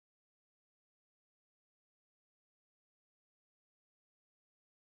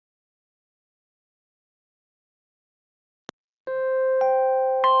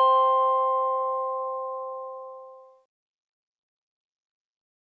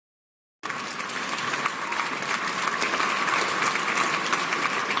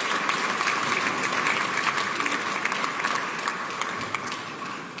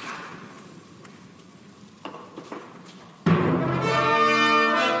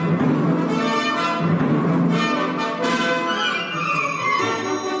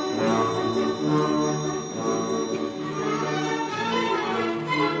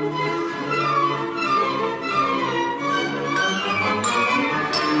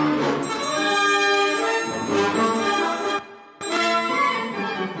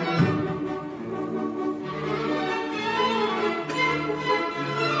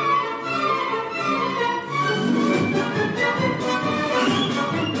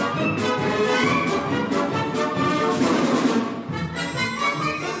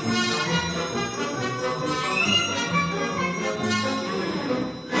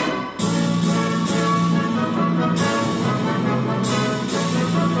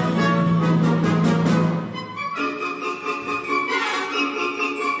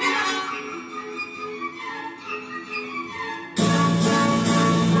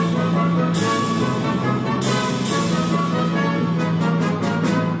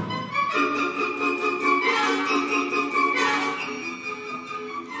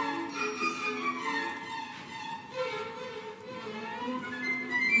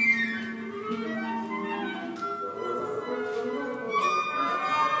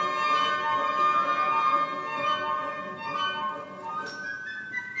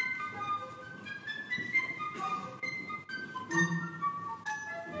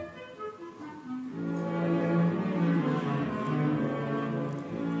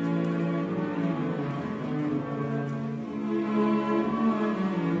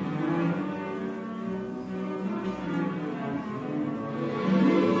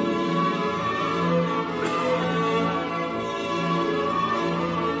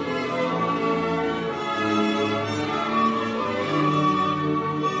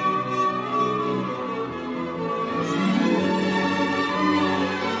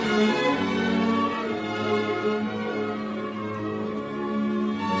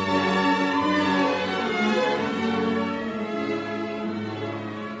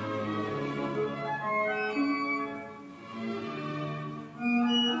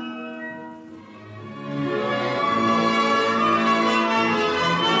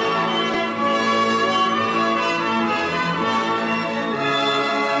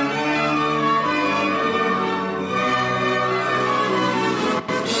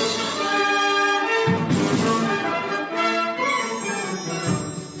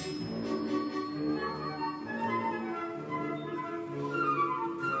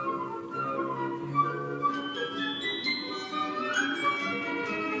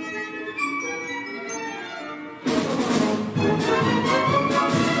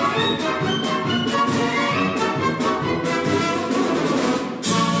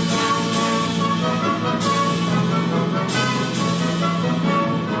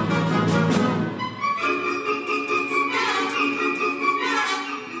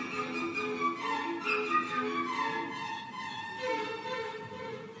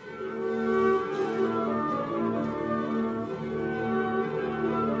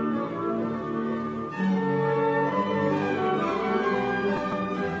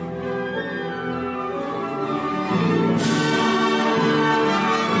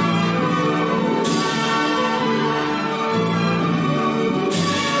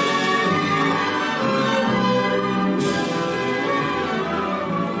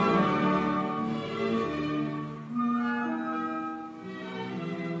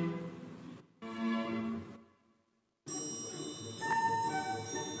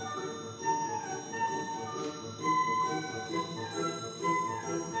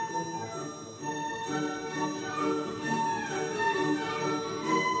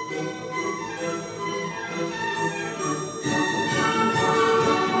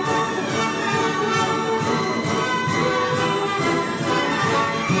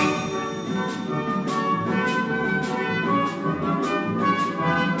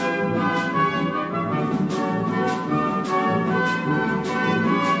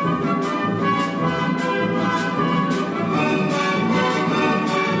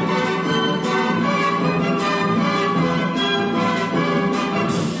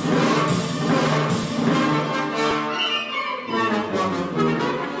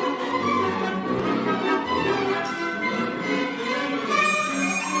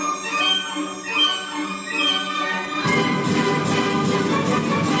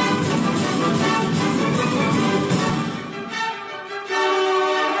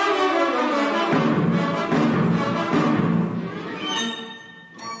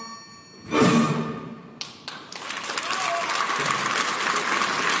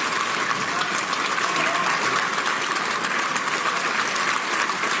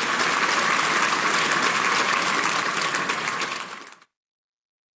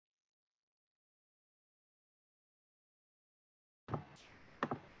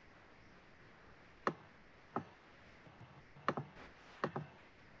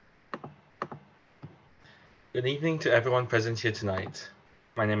Good evening to everyone present here tonight.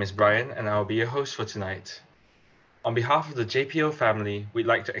 My name is Brian and I will be your host for tonight. On behalf of the JPO family, we'd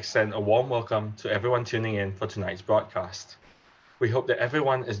like to extend a warm welcome to everyone tuning in for tonight's broadcast. We hope that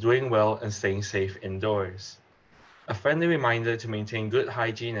everyone is doing well and staying safe indoors. A friendly reminder to maintain good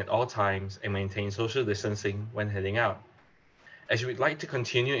hygiene at all times and maintain social distancing when heading out. As we'd like to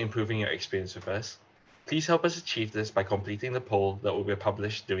continue improving your experience with us, please help us achieve this by completing the poll that will be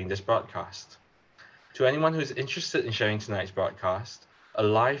published during this broadcast. To anyone who is interested in sharing tonight's broadcast, a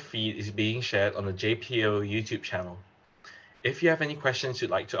live feed is being shared on the JPO YouTube channel. If you have any questions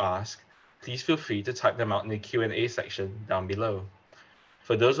you'd like to ask, please feel free to type them out in the Q&A section down below.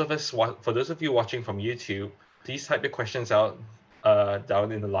 For those of you watching from YouTube, please type your questions out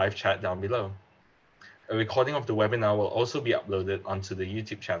down in the live chat down below. A recording of the webinar will also be uploaded onto the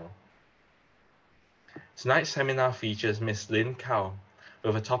YouTube channel. Tonight's seminar features Ms. Lynn Cao,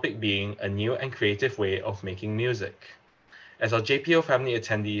 with a topic being a new and creative way of making music. As our JPO family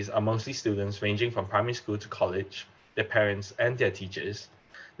attendees are mostly students ranging from primary school to college, their parents and their teachers,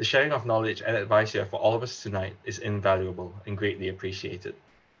 the sharing of knowledge and advice here for all of us tonight is invaluable and greatly appreciated.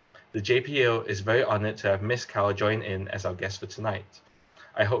 The JPO is very honored to have Ms. Cao join in as our guest for tonight.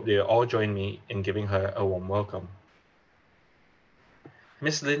 I hope they will all join me in giving her a warm welcome.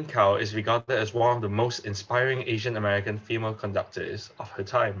 Ms. Lynn Cao is regarded as one of the most inspiring Asian American female conductors of her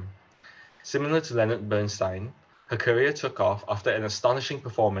time. Similar to Leonard Bernstein, her career took off after an astonishing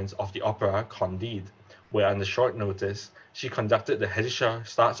performance of the opera Candide, where under short notice, she conducted the Hessische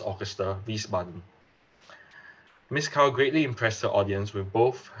Staatsorchester Wiesbaden. Ms. Cao greatly impressed her audience with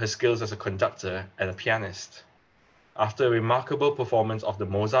both her skills as a conductor and a pianist. After a remarkable performance of the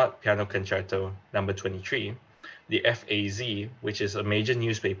Mozart Piano Concerto No. 23, the FAZ, which is a major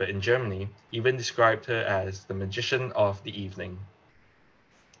newspaper in Germany, even described her as the magician of the evening.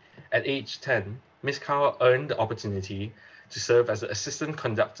 At age 10, Ms. Cao earned the opportunity to serve as the assistant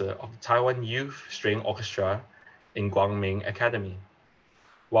conductor of the Taiwan Youth String Orchestra in Guangming Academy.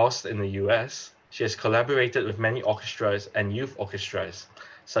 Whilst in the US, she has collaborated with many orchestras and youth orchestras,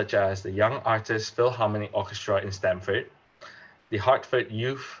 such as the Young Artists Philharmonic Orchestra in Stamford, the Hartford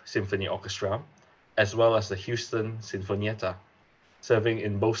Youth Symphony Orchestra, as well as the Houston Sinfonietta, serving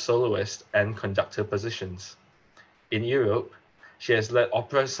in both soloist and conductor positions. In Europe, she has led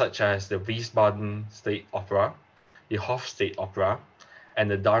operas such as the Wiesbaden State Opera, the Hof State Opera,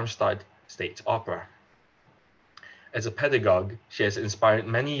 and the Darmstadt State Opera. As a pedagogue, she has inspired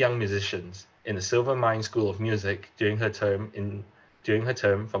many young musicians in the Silver Mine School of Music during her term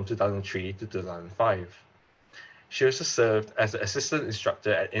from 2003 to 2005. She also served as the assistant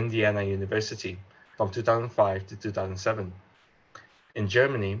instructor at Indiana University from 2005 to 2007. In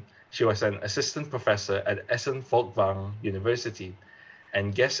Germany, she was an assistant professor at Essen Folkwang University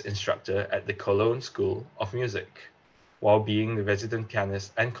and guest instructor at the Cologne School of Music, while being the resident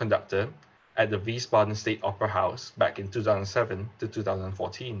pianist and conductor at the Wiesbaden State Opera House back in 2007 to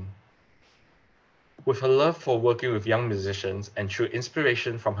 2014. With her love for working with young musicians and through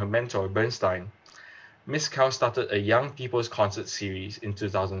inspiration from her mentor Bernstein, Ms. Cao started a Young People's Concert series in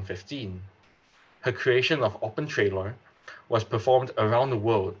 2015. Her creation of Open Trailer was performed around the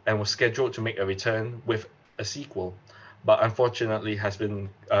world and was scheduled to make a return with a sequel, but unfortunately has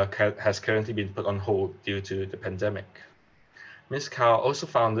currently been put on hold due to the pandemic. Ms. Cao also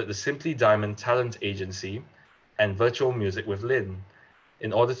founded the Simply Diamond Talent Agency and Virtual Music with Lynn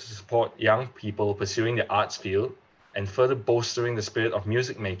in order to support young people pursuing the arts field and further bolstering the spirit of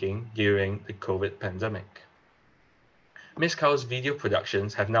music making during the COVID pandemic. Ms. Cao's video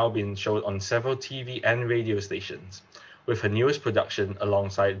productions have now been shown on several TV and radio stations, with her newest production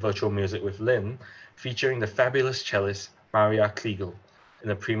alongside Virtual Music with Lynn featuring the fabulous cellist Maria Kliegel in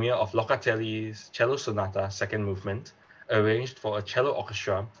the premiere of Locatelli's Cello Sonata Second Movement, arranged for a cello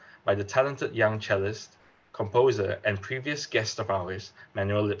orchestra by the talented young cellist, composer, and previous guest of ours,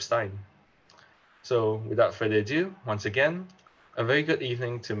 Manuel Lipstein. So without further ado, once again, a very good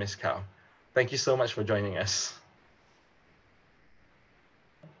evening to Ms. Cao. Thank you so much for joining us.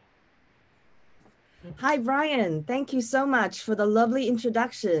 Hi, Brian. Thank you so much for the lovely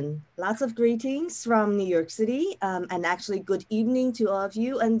introduction. Lots of greetings from New York City, and actually good evening to all of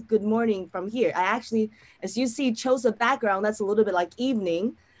you and good morning from here. I actually, as you see, chose a background that's a little bit like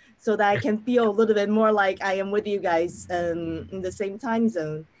evening so that I can feel a little bit more like I am with you guys in the same time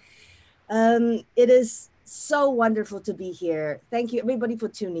zone. It is so wonderful to be here. Thank you everybody for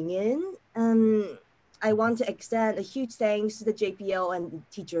tuning in. I want to extend a huge thanks to the JPO and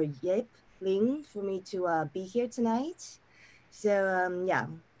teacher Yip Ling for me to be here tonight. So yeah,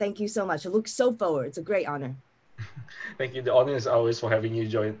 thank you so much. I look so forward. It's a great honor. Thank you. The honor is ours for having you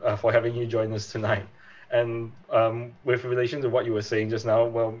join us tonight. And with relation to what you were saying just now,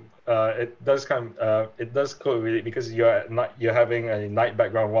 well, it does correlate because you're having a night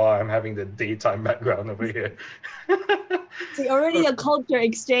background while I'm having the daytime background over here. See, already a culture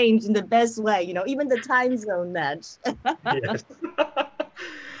exchange in the best way, you know, even the time zone match. Yes.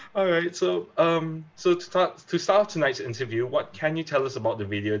 All right. So to start tonight's interview, what can you tell us about the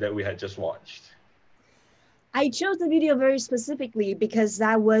video that we had just watched? I chose the video very specifically because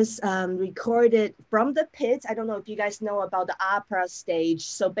that was recorded from the pit. I don't know if you guys know about the opera stage.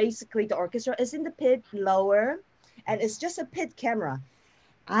 So basically the orchestra is in the pit lower and it's just a pit camera.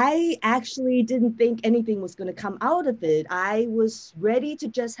 I actually didn't think anything was going to come out of it. I was ready to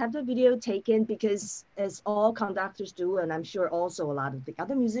just have the video taken because as all conductors do, and I'm sure also a lot of the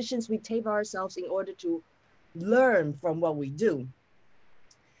other musicians, we tape ourselves in order to learn from what we do.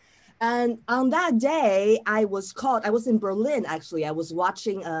 And on that day, I was in Berlin, actually. I was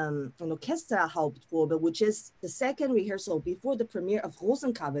watching an Orchestra Hauptprobe, which is the second rehearsal before the premiere of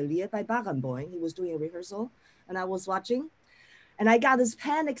Rosenkavalier by Barenboim. He was doing a rehearsal and I was watching. And I got this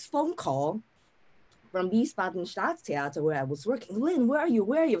panicked phone call from Wiesbaden Staatstheater where I was working. Lynn, where are you?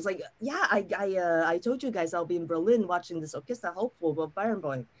 Where are you? I was like, yeah, I told you guys I'll be in Berlin watching this Orchestra Hauptprobe of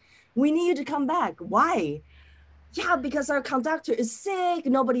Barenboim. We need you to come back. Why? Yeah, because our conductor is sick,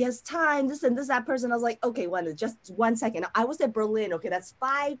 nobody has time, this and this, that person. I was like, okay, just 1 second. I was at Berlin, okay, that's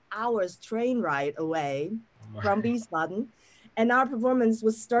 5 hours train ride away from Wiesbaden. And our performance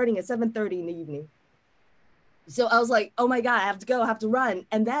was starting at 7:30 in the evening. So I was like, oh my God, I have to go, I have to run.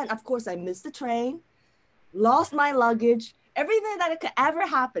 And then, of course, I missed the train, lost my luggage, everything that could ever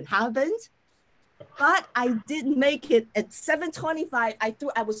happen happened. But I didn't make it at 7:25.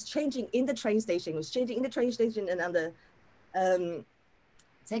 I was changing in the train station. And on the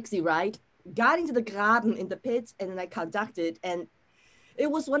taxi ride, got into the Graben in the pit, and then I conducted. And it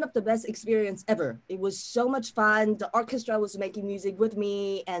was one of the best experience ever. It was so much fun. The orchestra was making music with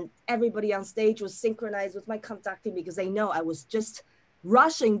me, and everybody on stage was synchronized with my conducting because they know I was just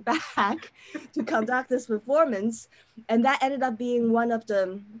rushing back to conduct this performance. And that ended up being one of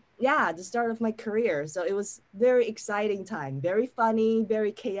the start of my career. So it was very exciting time, very funny,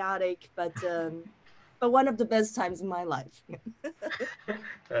 very chaotic, but one of the best times in my life.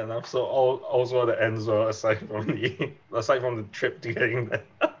 And also also the ends well aside from the trip to getting there.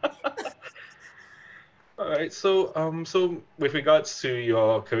 All right. So with regards to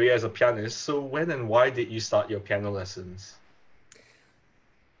your career as a pianist, so when and why did you start your piano lessons?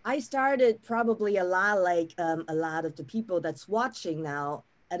 I started probably a lot like a lot of the people that's watching now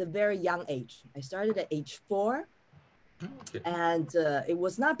at a very young age. I started at age 4. Okay. And it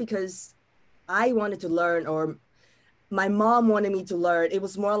was not because I wanted to learn or my mom wanted me to learn. It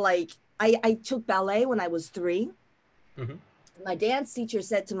was more like I took ballet when I was 3. Mm-hmm. My dance teacher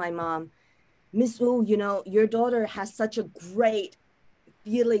said to my mom, Miss Wu, you know, your daughter has such a great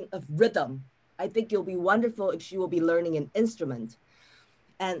feeling of rhythm. I think it'll be wonderful if she will be learning an instrument.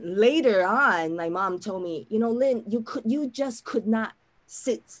 And later on, my mom told me, you know, Lynn, you just could not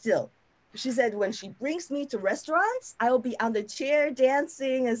sit still. She said, when she brings me to restaurants, I will be on the chair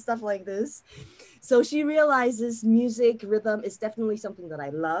dancing and stuff like this. So she realizes music, rhythm is definitely something that I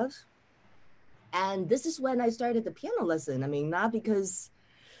love. And this is when I started the piano lesson. I mean, not because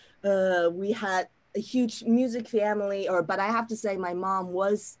we had a huge music family, but I have to say my mom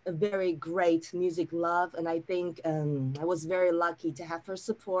was a very great music love. And I think I was very lucky to have her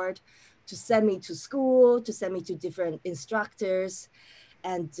support, to send me to school, to send me to different instructors.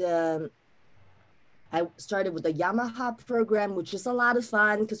 And I started with the Yamaha program, which is a lot of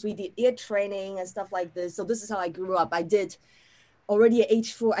fun because we did ear training and stuff like this. So this is how I grew up. I did already at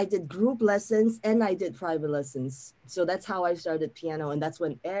age 4, I did group lessons and I did private lessons. So that's how I started piano. And that's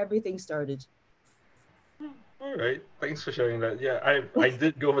when everything started. All right, thanks for sharing that. Yeah, I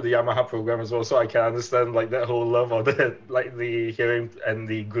did go for the Yamaha program as well, so I can understand like that whole love of the hearing and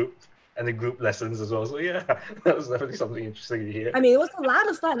the group lessons as well. So yeah, that was definitely something interesting to hear. I mean, it was a lot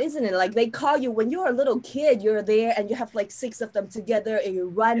of fun, isn't it? Like they call you when you're a little kid, you're there and you have like 6 of them together and you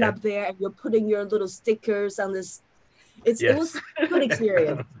run up there and you're putting your little stickers on this. It was a good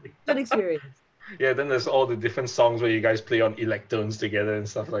experience. Good experience. Yeah, then there's all the different songs where you guys play on electones together and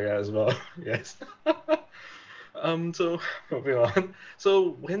stuff like that as well. Yes. So moving on.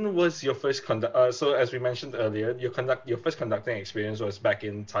 So when was your first so as we mentioned earlier, your first conducting experience was back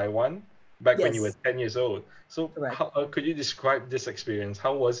in Taiwan, back when you were Yes. 10 years old. So Correct. could you describe this experience?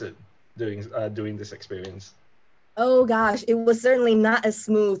 How was it doing this experience? Oh gosh, it was certainly not as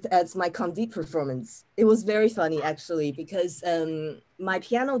smooth as my Candide performance. It was very funny actually because my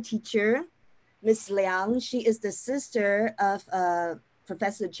piano teacher, Miss Liang, she is the sister of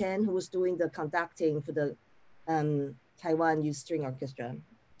Professor Chen, who was doing the conducting for the Taiwan Youth String Orchestra.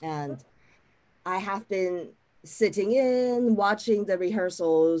 And I have been sitting in, watching the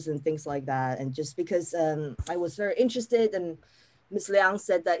rehearsals and things like that. And just because I was very interested, and Ms. Liang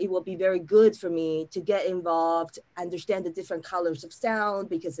said that it will be very good for me to get involved, understand the different colors of sound,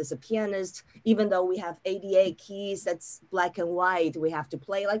 because as a pianist, even though we have 88 keys, that's black and white, we have to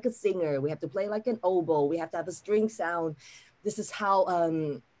play like a singer, we have to play like an oboe, we have to have a string sound. This is how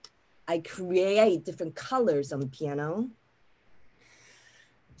I create different colors on the piano.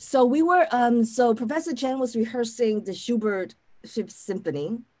 So we were, so Professor Chen was rehearsing the Schubert Fifth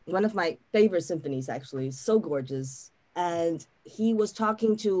Symphony, one of my favorite symphonies, actually, so gorgeous. And he was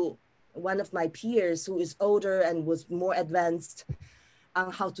talking to one of my peers who is older and was more advanced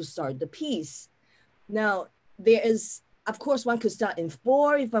on how to start the piece. Now, there is, of course, one could start in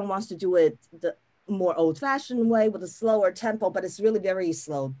 4 if one wants to do it the more old-fashioned way with a slower tempo, but it's really very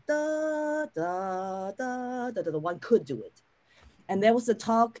slow. Da, da, da, da, da, da. One could do it. And there was a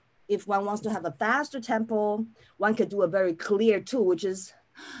talk, if one wants to have a faster tempo, one could do a very clear too, which is,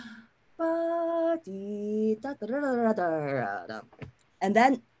 and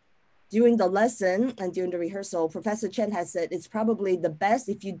then during the lesson and during the rehearsal, Professor Chen has said it's probably the best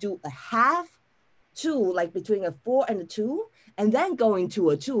if you do a half 2, like between a 4 and a 2, and then going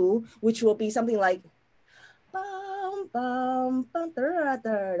to a 2, which will be something like,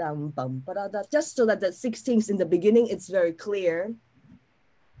 just so that the 16th in the beginning, it's very clear.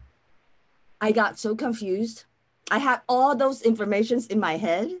 I got so confused. I had all those informations in my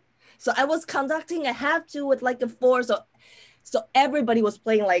head. So I was conducting a half 2 with like a 4. So everybody was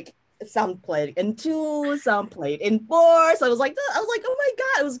playing, like some played in 2, some played in 4. So I was like, oh my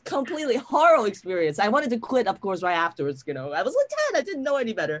God, it was completely horrible experience. I wanted to quit, of course, right afterwards. You know, I was like 10, I didn't know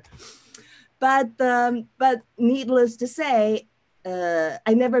any better. But needless to say,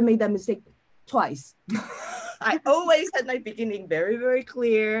 I never made that mistake twice. I always had my beginning very, very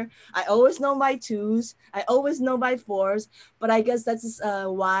clear. I always know my 2s. I always know my 4s. But I guess that's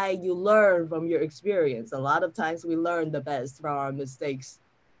why you learn from your experience. A lot of times we learn the best from our mistakes.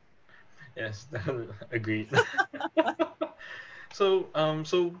 Yes, agreed. So,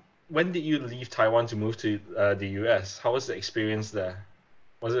 so when did you leave Taiwan to move to the US? How was the experience there?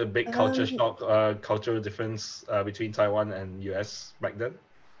 Was it a big culture shock, cultural difference between Taiwan and US back then?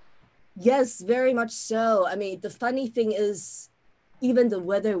 Yes, very much so. I mean, the funny thing is, even the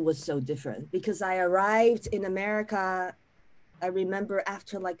weather was so different because I arrived in America. I remember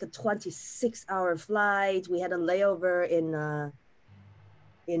after like a 26-hour flight, we had a layover in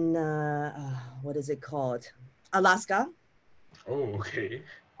what is it called? Alaska. Oh, okay.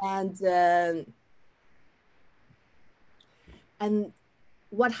 And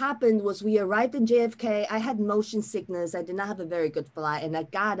what happened was we arrived in JFK. I had motion sickness. I did not have a very good flight. And I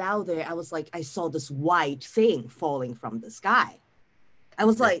got out there. I was like, I saw this white thing falling from the sky. I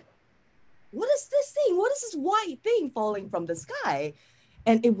was like, what is this thing? What is this white thing falling from the sky?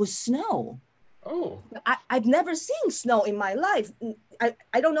 And it was snow. Oh. I've never seen snow in my life.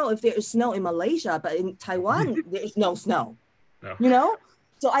 I don't know if there is snow in Malaysia, but in Taiwan, there is no snow. No. You know?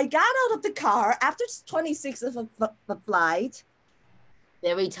 So I got out of the car after 26 of a flight,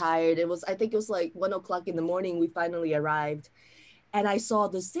 very tired. I think it was like 1 o'clock in the morning, we finally arrived. And I saw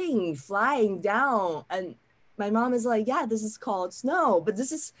this thing flying down. And my mom is like, yeah, this is called snow. But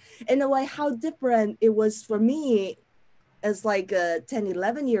this is, in a way, how different it was for me as like a 10,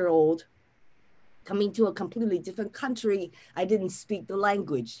 11-year-old coming to a completely different country. I didn't speak the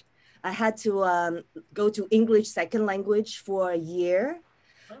language. I had to go to English second language for a year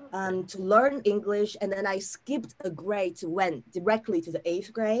to learn English. And then I skipped a grade to went directly to the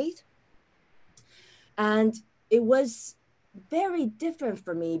 8th grade. And it was very different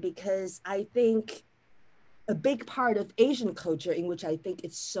for me because I think a big part of Asian culture in which I think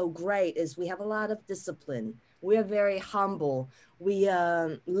it's so great is we have a lot of discipline. We are very humble. We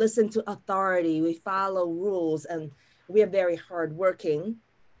listen to authority. We follow rules, and we are very hardworking.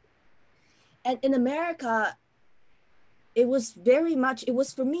 And in America, it was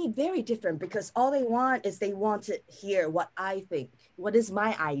for me very different because all they want to hear what I think, what is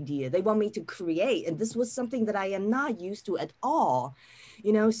my idea. They want me to create. And this was something that I am not used to at all.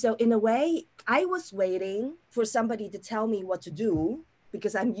 You know, so in a way, I was waiting for somebody to tell me what to do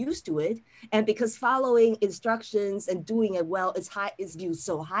because I'm used to it. And because following instructions and doing it well is viewed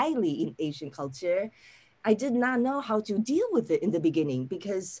so highly in Asian culture, I did not know how to deal with it in the beginning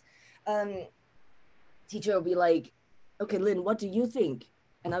because teacher will be like, okay, Lynn, what do you think?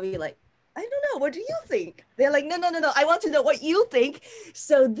 And I'll be like, I don't know, what do you think? They're like, no, I want to know what you think.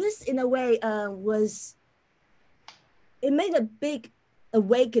 So this, in a way, it made a big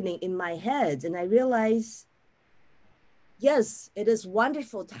awakening in my head. And I realized, yes, it is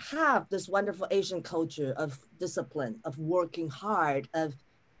wonderful to have this wonderful Asian culture of discipline, of working hard, of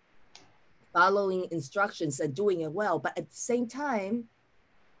following instructions and doing it well. But at the same time,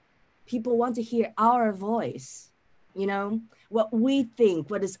 people want to hear our voice, you know, what we think,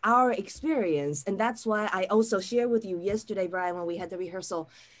 what is our experience. And that's why I also shared with you yesterday, Brian, when we had the rehearsal,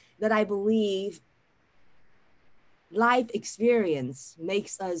 that I believe life experience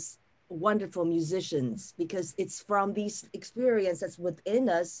makes us wonderful musicians, because it's from these experiences within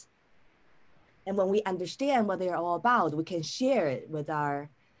us. And when we understand what they're all about, we can share it with our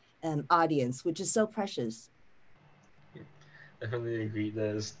audience, which is so precious. Definitely agree.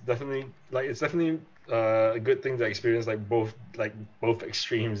 There's definitely it's definitely a good thing to experience both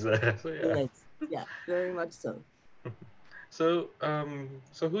extremes there. So yeah. Yes, yeah, very much so. So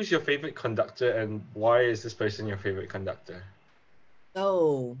who's your favorite conductor, and why is this person your favorite conductor?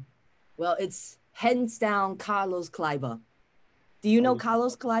 Oh, well, it's hands down Carlos Kleiber. Do you know Oh,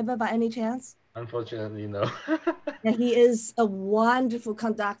 Carlos Kleiber by any chance? unfortunately, no. Yeah, he is a wonderful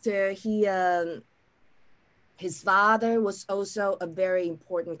conductor. His father was also a very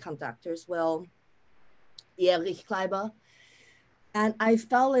important conductor as well, Erich Kleiber. And I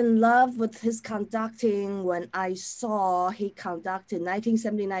fell in love with his conducting when I saw he conducted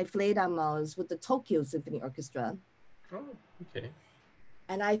 1979 Fledermaus with the Tokyo Symphony Orchestra. Oh, okay.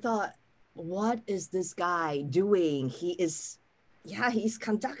 And I thought, what is this guy doing? He's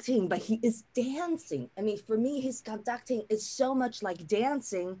conducting, but he is dancing. I mean, for me, his conducting is so much like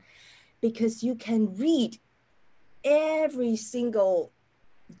dancing, because you can read every single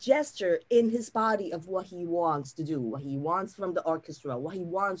gesture in his body of what he wants to do, what he wants from the orchestra, what he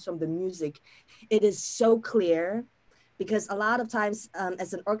wants from the music. It is so clear, because a lot of times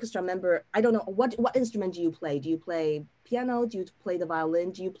as an orchestra member, I don't know, what instrument do you play? Do you play piano? Do you play the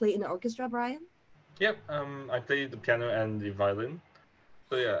violin? Do you play in an orchestra, Brian? Yep. I play the piano and the violin.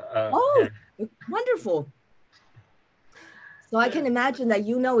 So yeah. Oh, Yeah. wonderful. So I Yeah. can imagine that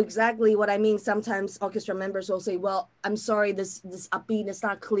you know exactly what I mean. Sometimes orchestra members will say, well, I'm sorry, this upbeat is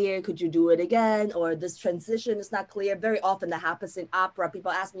not clear. Could you do it again? Or this transition is not clear. Very often that happens in opera.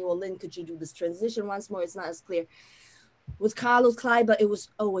 People ask me, well, Lynn, could you do this transition once more? It's not as clear. With Carlos Kleiber, it was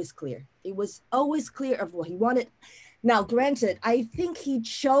always clear. It was always clear of what he wanted. Now, granted, I think he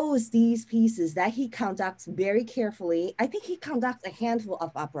chose these pieces that he conducts very carefully. I think he conducts a handful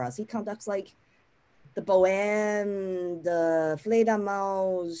of operas. He conducts like the Bohème, the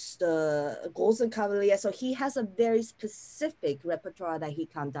Fledermaus, the Großen Cavalier. So he has a very specific repertoire that he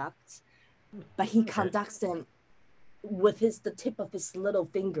conducts, but he Okay. conducts them with the tip of his little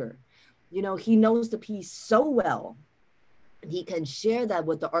finger. You know, he knows the piece so well. He can share that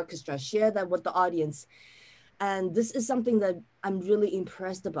with the orchestra, share that with the audience. And this is something that I'm really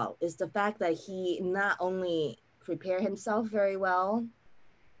impressed about, is the fact that he not only prepare himself very well,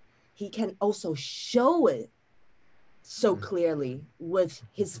 he can also show it so clearly with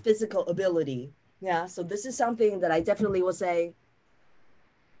his physical ability. Yeah, so this is something that I definitely will say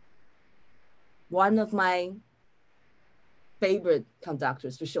one of my favorite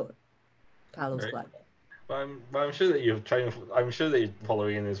conductors for sure, Carlos Right. Kleiber. But I'm sure that I'm sure that you're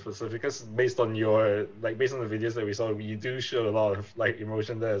following in his footsteps, because based on based on the videos that we saw, you do show a lot of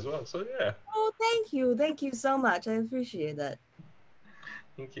emotion there as well. So yeah, Oh, thank you so much. I appreciate that.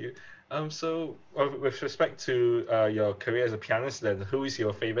 thank you. So with respect to your career as a pianist, then who is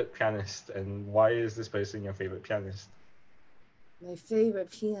your favorite pianist, and why is this person your favorite pianist? My favorite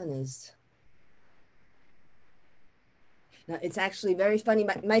pianist. Now, it's actually very funny.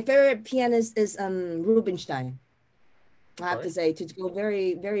 My favorite pianist is Rubinstein. I have to Right. say, to go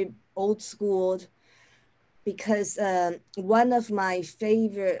very, very old school, because one of my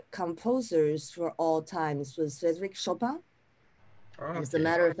favorite composers for all times was Frédéric Chopin. Oh, And as a okay.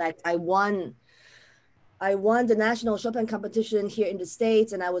 matter of fact, I won the national Chopin competition here in the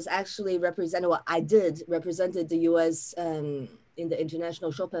States, and I was actually represented the US in the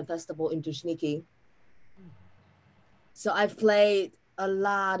International Chopin Festival in Dushniki. So I've played a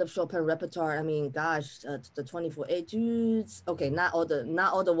lot of Chopin repertoire. I mean, gosh, the 24 etudes. Okay, not all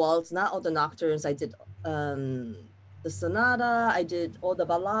the waltz, not all the nocturnes. I did the sonata. I did all the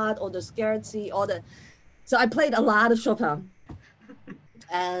ballade, all the scherzi, all the. So I played a lot of Chopin, All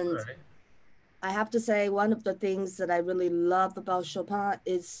and right. I have to say one of the things that I really love about Chopin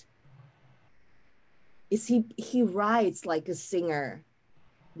is he writes like a singer,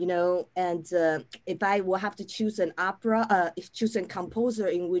 you know. And if I will have to choose an opera, choose a composer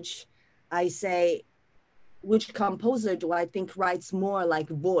in which I say, which composer do I think writes more like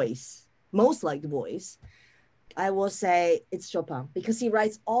voice, most like voice? I will say it's Chopin, because he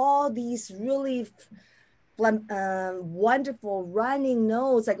writes all these really wonderful running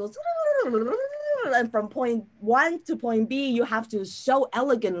notes that goes, and from point one to point B, you have to so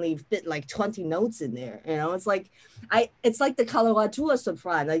elegantly fit like 20 notes in there. You know, it's like the coloratura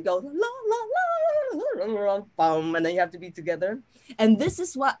soprano. They go la la la, bum, and then you have to be together. And this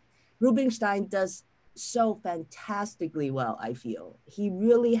is what Rubinstein does so fantastically well. I feel he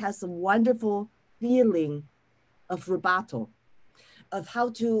really has a wonderful feeling of rubato, of how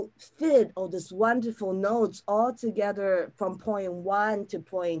to fit all these wonderful notes all together from point one to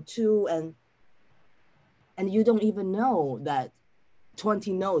point two, and you don't even know that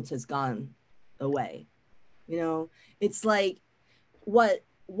 20 notes has gone away. You know, it's like what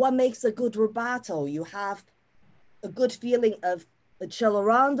makes a good rubato? You have a good feeling of a cello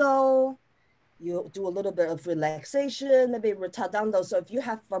rondo, you do a little bit of relaxation, maybe retardando. So if you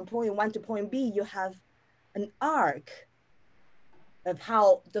have from point one to point B, you have an arc of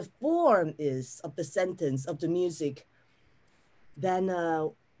how the form is of the sentence of the music, then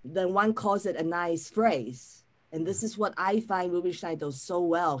one calls it a nice phrase. And this is what I find Rubinstein does so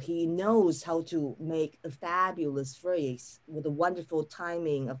well. He knows how to make a fabulous phrase with a wonderful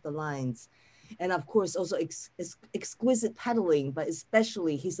timing of the lines. And of course, also exquisite pedaling, but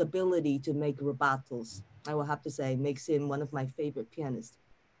especially his ability to make rubatos, I will have to say, makes him one of my favorite pianists.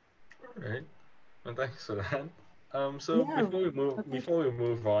 All right. Well, thanks for that. So Yeah. before we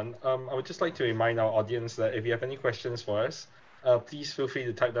move on, I would just like to remind our audience that if you have any questions for us, please feel free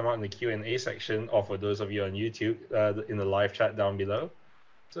to type them out in the Q&A section, or for those of you on YouTube, in the live chat down below.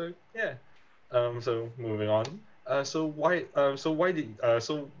 So yeah. So moving on. So what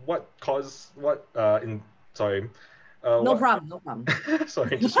caused what in sorry, No what problem, no problem.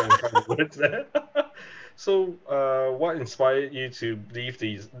 sorry, just trying to find the words there. So, what inspired you to leave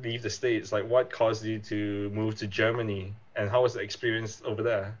the States? Like, what caused you to move to Germany, and how was the experience over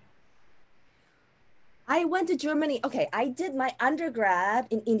there? I went to Germany. Okay, I did my undergrad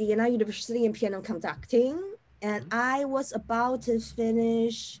in Indiana University in piano conducting, and I was about to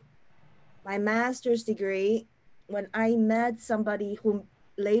finish my master's degree when I met somebody who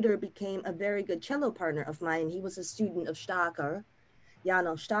later became a very good cello partner of mine. He was a student of Staker,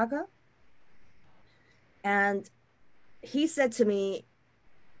 Jano Staker. And he said to me,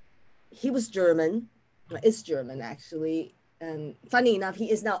 he was German, is German actually. And funny enough, he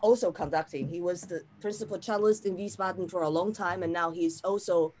is now also conducting. He was the principal cellist in Wiesbaden for a long time, and now he's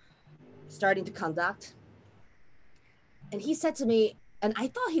also starting to conduct. And he said to me, and I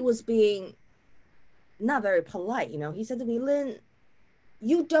thought he was being not very polite, you know, he said to me, Lynn,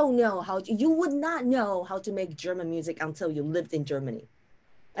 you don't know you would not know how to make German music until you lived in Germany.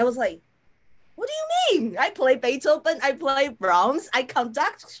 I was like, what do you mean? I play Beethoven, I play Brahms, I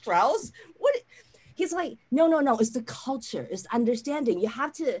conduct Strauss. What? He's like, no, it's the culture, it's the understanding. You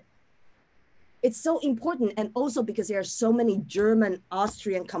have to, it's so important. And also because there are so many German,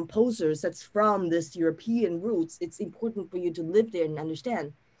 Austrian composers that's from this European roots, it's important for you to live there and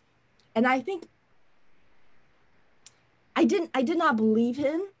understand. And I think I did not believe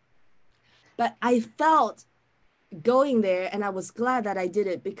him, but I felt going there, and I was glad that I did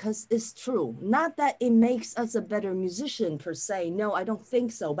it, because it's true. Not that it makes us a better musician per se. No, I don't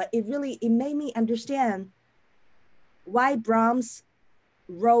think so. But it made me understand why Brahms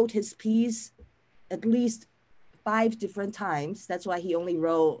wrote his piece at least 5 different times. That's why he only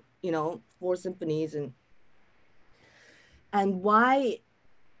wrote, 4 symphonies, and why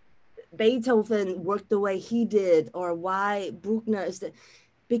Beethoven worked the way he did, or why Bruckner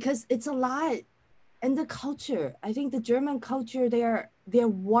because it's a lot. And the culture, I think the German culture, they're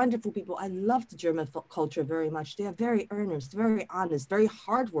wonderful people. I love the German culture very much. They are very earnest, very honest, very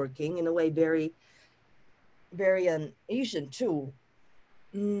hardworking, in a way, very, very Asian too.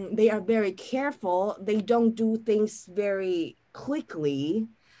 They are very careful. They don't do things very quickly.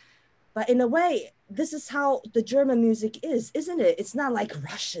 But in a way, this is how the German music is, isn't it? It's not like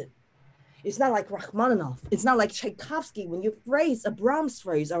Russian. It's not like Rachmaninoff. It's not like Tchaikovsky. When you phrase a Brahms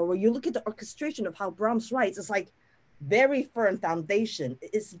phrase, or when you look at the orchestration of how Brahms writes, it's like very firm foundation.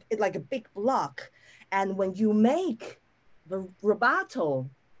 It's like a big block. And when you make the rubato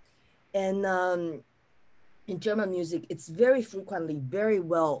in German music, it's very frequently very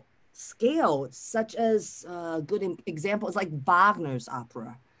well scaled, such as good examples like Wagner's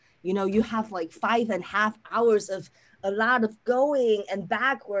opera. You have like 5.5 hours of a lot of going and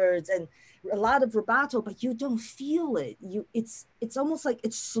backwards and a lot of rubato, but you don't feel it. It's almost like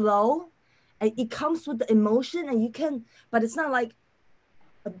it's slow, and it comes with the emotion, and but it's not like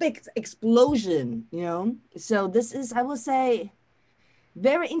a big explosion. So this is, I will say,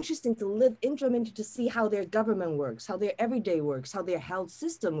 very interesting to live in Germany to see how their government works, how their everyday works, how their health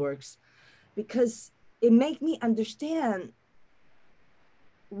system works, because it made me understand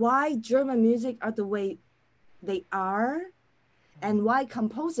why German music are the way they are, and why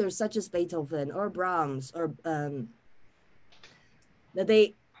composers such as Beethoven or Brahms or that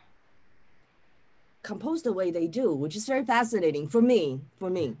they compose the way they do, which is very fascinating for me.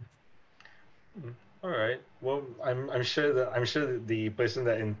 All right. Well, I'm sure that the person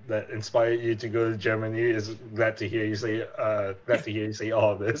that inspired you to go to Germany is glad to hear you say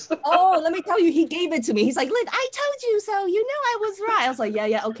all of this. Oh, let me tell you, he gave it to me. He's like, Lynn, I told you so. You know I was right. I was like,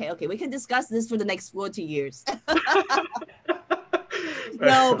 yeah, okay. We can discuss this for the next 40 years.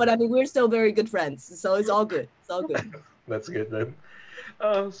 No, but I mean, we're still very good friends, so it's all good. It's all good. That's good then.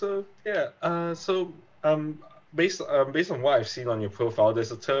 So yeah. Based on what I've seen on your profile,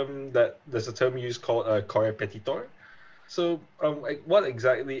 there's a term used called a chorrepetitor. So like, what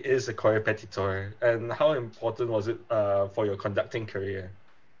exactly is a chorrepetitor, and how important was it for your conducting career?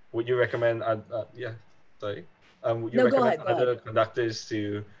 Would you recommend yeah, sorry. Would you No, go recommend ahead. Go ahead. other conductors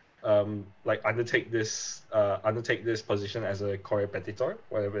to like undertake this position as a chorrepetitor,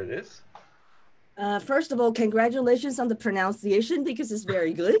 whatever it is? First of all, congratulations on the pronunciation because it's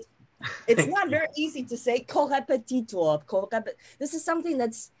very good. It's not very easy to say chorrepetitor. This is something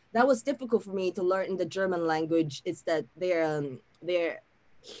that was difficult for me to learn in the German language. It's that they're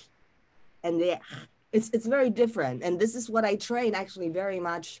and they it's very different, and this is what I train actually very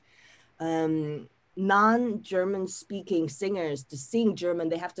much non-German speaking singers to sing German.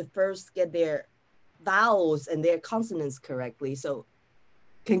 They have to first get their vowels and their consonants correctly. So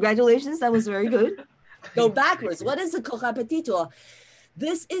congratulations, that was very good. Go backwards. What is a chorrepetitor?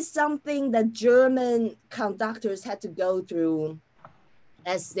 This is something that German conductors had to go through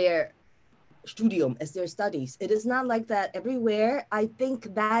as their studium, as their studies. It is not like that everywhere. I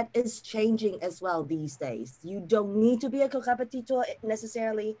think that is changing as well these days. You don't need to be a chorrepetitor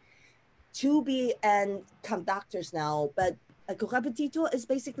necessarily to be an conductors now, but a chorrepetitor is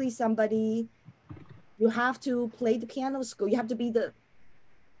basically somebody, you have to play the piano school. You have to be the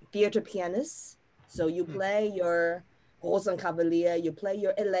theater pianist. So you play your Rosenkavalier, you play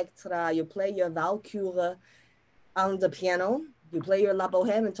your Elektra, you play your Walküre on the piano. You play your La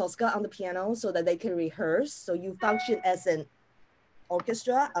Bohème and Tosca on the piano so that they can rehearse. So you function as an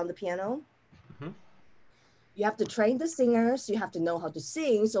orchestra on the piano. Mhm. You have to train the singers. You have to know how to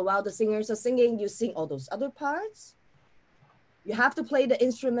sing. So while the singers are singing, you sing all those other parts. You have to play the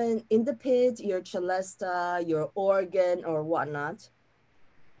instrument in the pit, your celesta, your organ, or whatnot.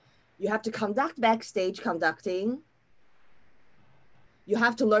 You have to conduct backstage conducting. You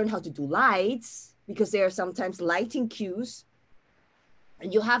have to learn how to do lights because there are sometimes lighting cues.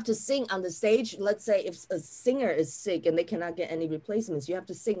 And you have to sing on the stage. Let's say if a singer is sick and they cannot get any replacements, you have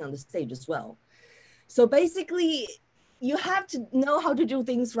to sing on the stage as well. So basically, you have to know how to do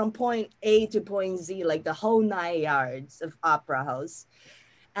things from point A to point Z, like the whole 9 yards of opera house.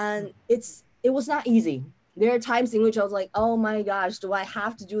 And it was not easy. There are times in which I was like, oh my gosh, do I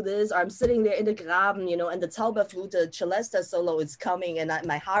have to do this? Or I'm sitting there in the Graben, and the Zauberflute celesta solo is coming and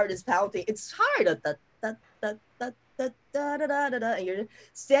my heart is pounding. It's hard. And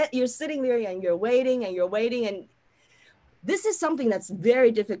you're sitting there and you're waiting. And this is something that's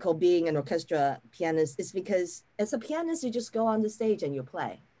very difficult being an orchestra pianist, is because as a pianist, you just go on the stage and you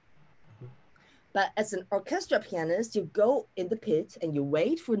play. But as an orchestra pianist, you go in the pit and you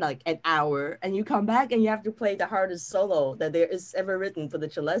wait for like an hour and you come back and you have to play the hardest solo that there is ever written for the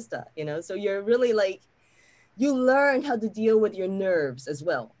celesta, So you're really like, you learn how to deal with your nerves as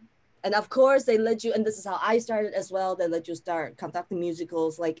well. And of course, they let you, and this is how I started as well, they let you start conducting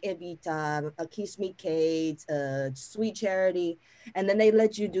musicals like Evita, Kiss Me Kate, Sweet Charity. And then they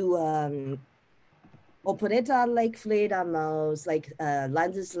let you do operetta like Fledermaus, like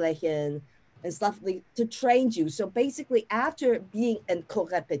Landeslechen, and stuff like to train you. So basically, after being a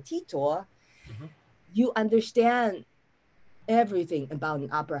chorrepetitor, you understand everything about an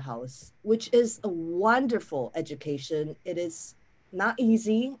opera house, which is a wonderful education. It is not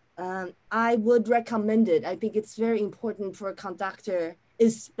easy. I would recommend it. I think it's very important for a conductor,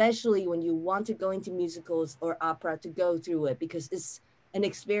 especially when you want to go into musicals or opera, to go through it, because it's an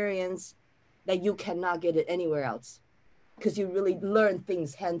experience that you cannot get it anywhere else, because you really learn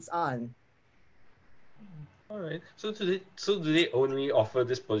things hands-on. All right. So do they only offer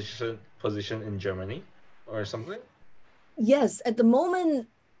this position in Germany or something? Yes, at the moment,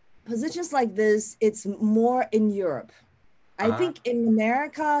 positions like this, it's more in Europe. I Ah. think in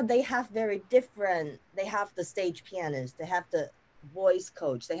America, they have very different, they have the stage pianist, they have the voice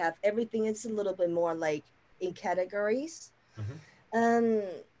coach, they have everything. It's a little bit more like in categories. Mhm. Um,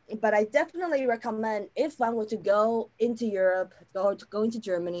 but I definitely recommend if one were to go into Europe, go into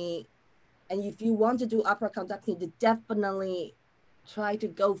Germany, and if you want to do opera conducting, to definitely try to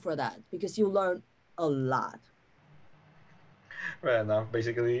go for that because you learn a lot. Right now,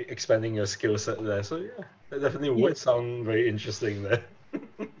 basically expanding your skill set there. So yeah, that definitely Yeah. would sound very interesting there.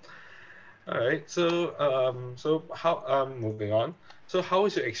 All right. So how moving on. So how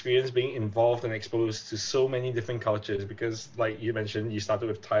was your experience being involved and exposed to so many different cultures? Because like you mentioned, you started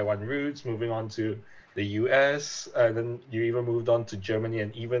with Taiwan roots, moving on to the US, and then you even moved on to Germany,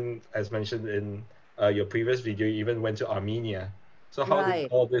 and even as mentioned in your previous video, you even went to Armenia. So how did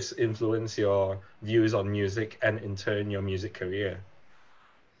Right. all this influence your views on music and in turn your music career?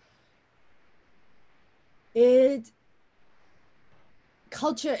 It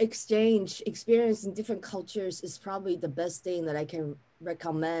culture exchange experience in different cultures is probably the best thing that I can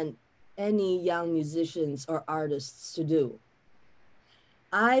recommend any young musicians or artists to do.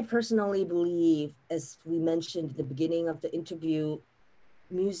 I personally believe, as we mentioned at the beginning of the interview,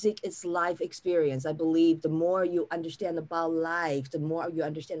 music is life experience. I believe the more you understand about life, the more you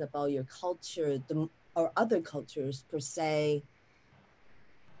understand about your culture, or other cultures per se,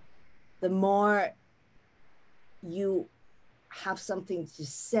 the more you have something to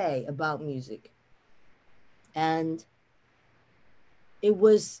say about music. And it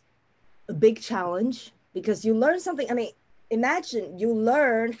was a big challenge because you learn something. I mean, imagine you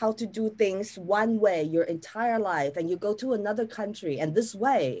learn how to do things one way your entire life, and you go to another country, and this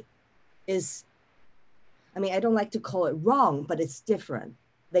way is, I mean, I don't like to call it wrong, but it's different.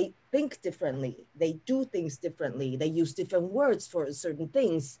 They think differently, they do things differently, they use different words for certain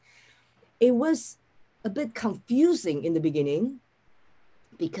things. It was a bit confusing in the beginning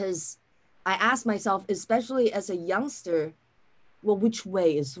because I asked myself, especially as a youngster, well, which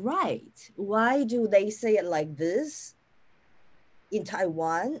way is right? Why do they say it like this in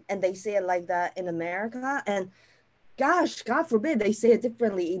Taiwan and they say it like that in America? And gosh, God forbid they say it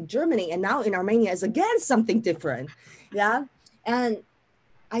differently in Germany, and now in Armenia is again something different. Yeah. And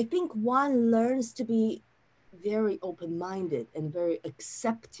I think one learns to be very open minded and very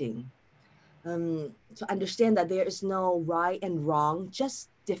accepting, to understand that there is no right and wrong, just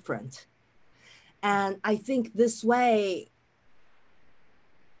different. And I think this way,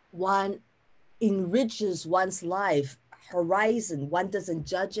 one enriches one's life horizon. One doesn't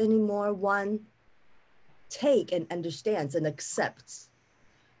judge anymore. One take and understands and accepts.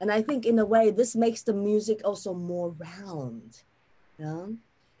 And I think in a way, this makes the music also more round, you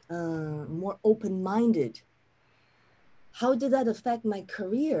know? More open-minded. How did that affect my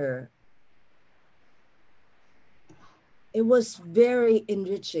career? It was very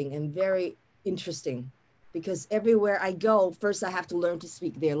enriching and very interesting because everywhere I go, first I have to learn to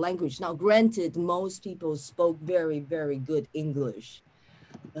speak their language. Now, granted, most people spoke very, very good English.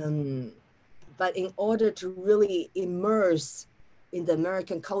 Um, but in order to really immerse in the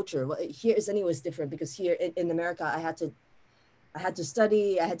American culture, well, here is anyways different because here in America, I had to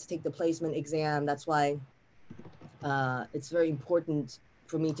study, I had to take the placement exam. That's why it's very important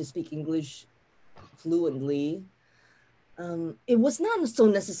for me to speak English fluently. It was not so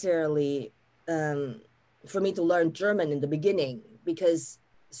necessarily for me to learn German in the beginning because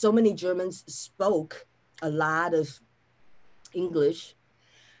so many Germans spoke a lot of English,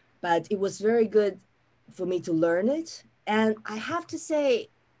 but it was very good for me to learn it. And I have to say,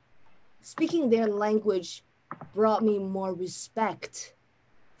 speaking their language brought me more respect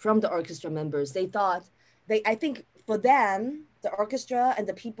from the orchestra members. They thought I think for them, the orchestra and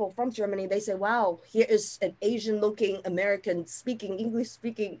the people from Germany, they say, wow, here is an Asian looking American speaking, English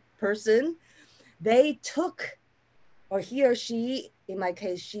speaking person. They took, or he or she, in my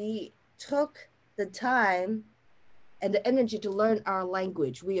case, she took the time and the energy to learn our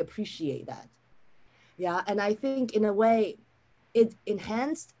language. We appreciate that. Yeah. And I think in a way, it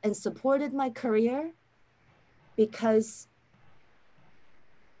enhanced and supported my career because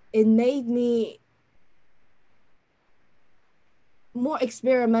it made me more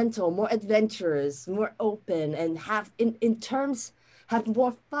experimental, more adventurous, more open, and have in terms have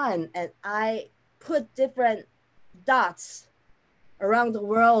more fun. And I put different dots around the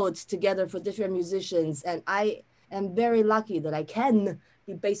world together for different musicians. And I am very lucky that I can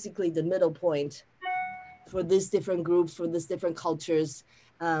be basically the middle point for these different groups, for these different cultures,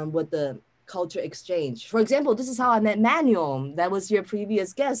 with the culture exchange. For example, this is how I met Manuel. That was your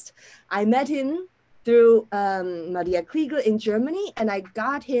previous guest. I met him through Maria Kriegel in Germany, and I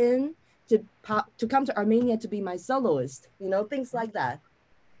got him to come to Armenia to be my soloist. You know, things like that.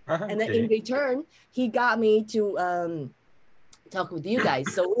 And then in Okay. return, he got me to talk with you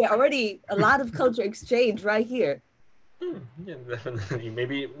guys. So we're already a lot of culture exchange right here. Yeah, definitely.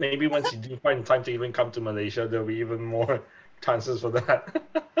 Maybe once you do find time to even come to Malaysia, there'll be even more chances for that.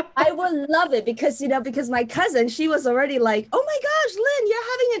 I would love it because because my cousin, she was already like, "Oh my gosh, Lynn, you're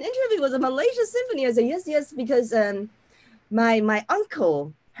having an interview with the Malaysia Symphony." I said, "Yes, yes," because my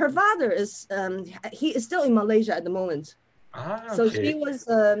uncle, her father is he is still in Malaysia at the moment. Ah, So she okay. was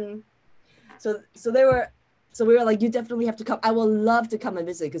so they were so we were like, "You definitely have to come. I will love to come and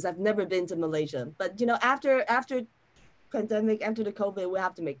visit because I've never been to Malaysia." But after pandemic, after the COVID, we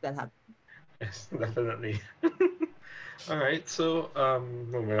have to make that happen. Yes, definitely. All right, so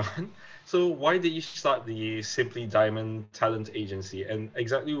moving on. So why did you start the Simply Diamond Talent Agency, and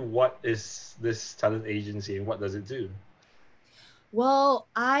exactly what is this talent agency and what does it do? Well,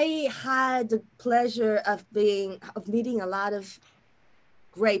 I had the pleasure of meeting a lot of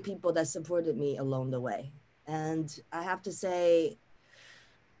great people that supported me along the way. And I have to say,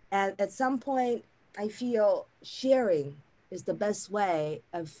 at some point, I feel sharing is the best way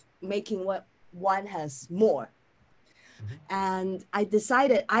of making what one has more. Mhm. And I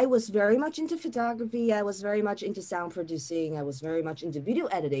decided I was very much into photography. I was very much into sound producing. I was very much into video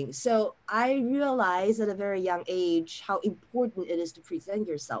editing. So I realized at a very young age how important it is to present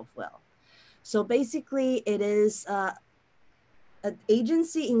yourself well. So basically, it is an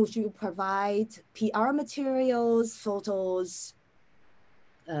agency in which you provide PR materials, photos.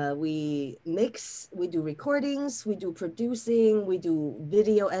 We mix, we do recordings, we do producing, we do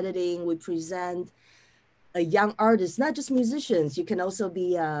video editing, we present a young artist, not just musicians. You can also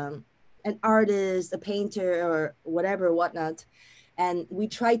be an artist, a painter, or whatever, whatnot. And we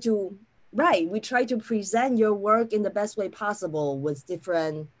try to present your work in the best way possible with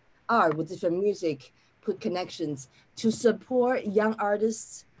different art, with different music, put connections to support young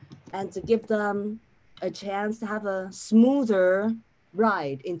artists and to give them a chance to have a smoother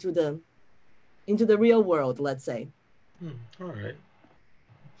ride into the real world, let's say. All right,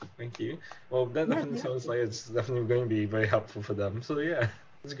 thank you. Well, that Yeah, definitely thank sounds you. like it's definitely going to be very helpful for them. So yeah,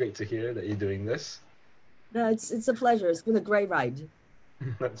 it's great to hear that you're doing this. No, it's a pleasure. It's been a great ride.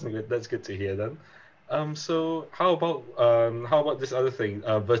 That's good. That's good to hear then. So how about this other thing,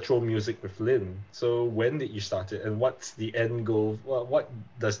 virtual music with Lynn? So when did you start it, and what's the end goal? What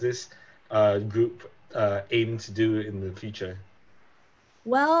does this group aim to do in the future?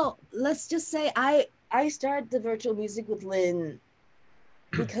 Well, let's just say I started the virtual music with Lynn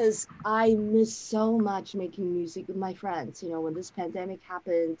because I miss so much making music with my friends. When this pandemic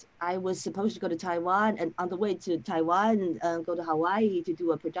happened, I was supposed to go to Taiwan, and on the way to Taiwan, go to Hawaii to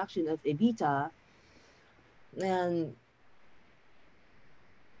do a production of Evita,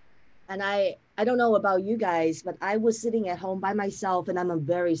 and I don't know about you guys, but I was sitting at home by myself, and I'm a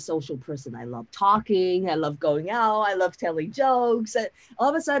very social person. I love talking, I love going out, I love telling jokes. And all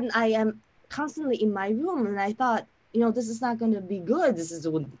of a sudden, I am constantly in my room, and I thought, this is not going to be good. This is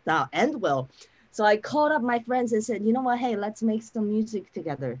will not end well. So I called up my friends and said, you know what? Hey, let's make some music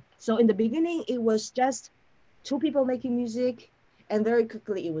together. So in the beginning, it was just two people making music, and very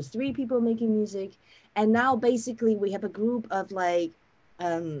quickly it was three people making music, and now basically we have a group of like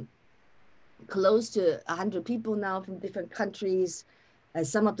um close to 100 people now from different countries.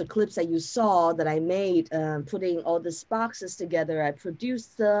 Some of the clips that you saw that I made, putting all these boxes together, I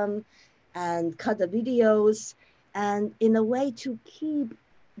produced them and cut the videos. And in a way to keep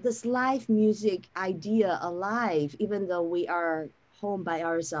this live music idea alive, even though we are home by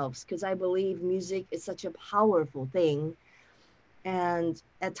ourselves, because I believe music is such a powerful thing. And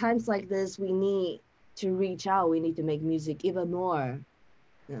at times like this, we need to reach out, we need to make music even more.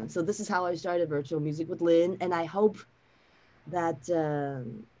 Yeah, so this is how I started virtual music with Lynn, and I hope that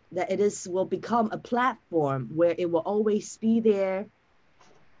that it is will become a platform where it will always be there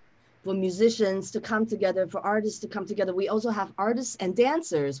for musicians to come together, for artists to come together. We also have artists and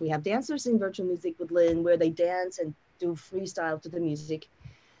dancers. We have dancers in virtual music with Lynn, where they dance and do freestyle to the music.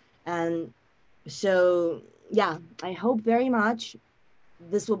 And so, yeah, I hope very much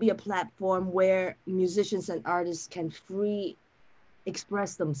this will be a platform where musicians and artists can free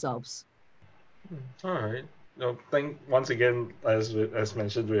express themselves. All right. No, thank once again, as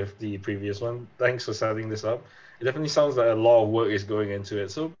mentioned with the previous one. Thanks for setting this up. It definitely sounds like a lot of work is going into it.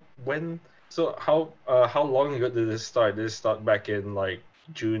 So how long ago did this start? Did it start back in like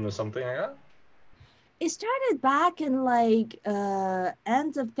June or something like that? It started back in like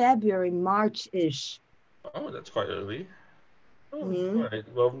end of February, March-ish. Oh, that's quite early. Oh, all Hmm. right.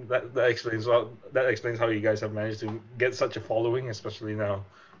 Well, that explains how you guys have managed to get such a following, especially now.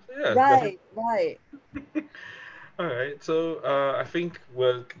 So, yeah, definitely. Right, right. All right. So I think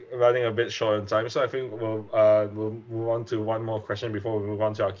we're running a bit short on time, so I think we'll move on to one more question before we move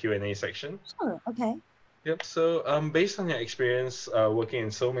on to our Q&A section. Sure. Okay. Yep. So, based on your experience working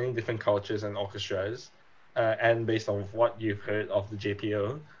in so many different cultures and orchestras, and based on what you've heard of the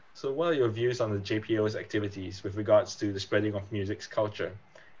JPO, so what are your views on the JPO's activities with regards to the spreading of music's culture?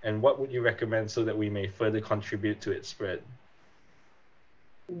 And what would you recommend so that we may further contribute to its spread?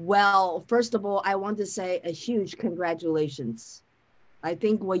 Well, first of all, I want to say a huge congratulations. I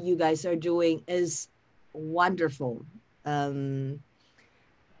think what you guys are doing is wonderful. Um,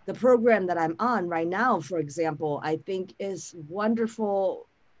 the program that I'm on right now, for example, I think is wonderful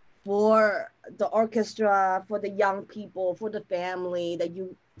for the orchestra, for the young people, for the family, that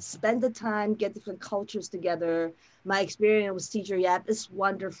you spend the time, get different cultures together. My experience with Teacher Yap is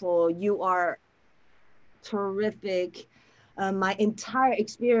wonderful. You are terrific. My entire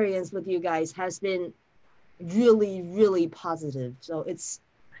experience with you guys has been really, really positive. So it's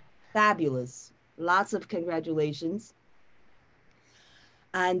fabulous. Lots of congratulations.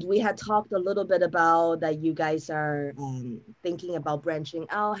 And we had talked a little bit about that you guys are thinking about branching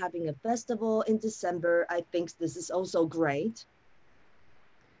out, having a festival in December. I think this is also great.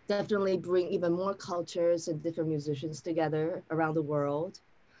 Definitely bring even more cultures and different musicians together around the world.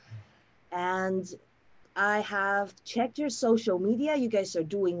 And I have checked your social media. You guys are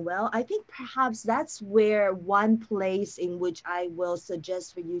doing well. I think perhaps that's where one place in which I will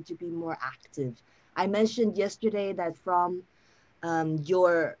suggest for you to be more active. I mentioned yesterday that from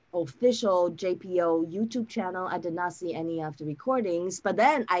your official JPO YouTube channel, I did not see any of the recordings, but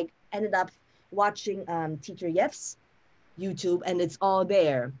then I ended up watching Teacher Yef's YouTube and it's all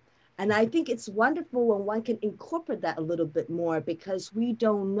there. And I think it's wonderful when one can incorporate that a little bit more because we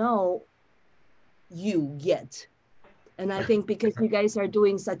don't know you yet. And I think because you guys are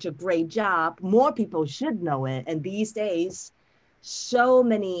doing such a great job, more people should know it. And these days, so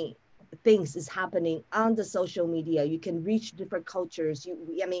many things is happening on the social media. You can reach different cultures.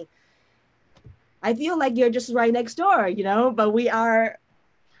 I mean, I feel like you're just right next door, but we are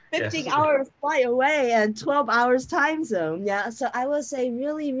 15 Yes. hours flight away and 12 hours time zone. Yeah. So I would say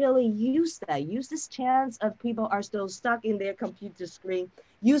really, really use that. Use this chance of people are still stuck in their computer screen.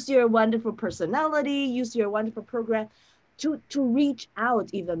 Use your wonderful personality, use your wonderful program to reach out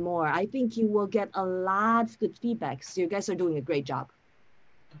even more. I think you will get a lot of good feedback. So you guys are doing a great job.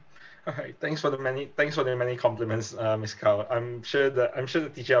 All right. Thanks for the many compliments, Ms. Kao. I'm sure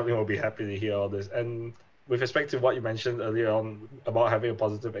the teacher Alvin will be happy to hear all this. And with respect to what you mentioned earlier on about having a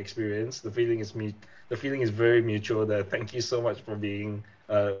positive experience, the feeling is very mutual there. Thank you so much for being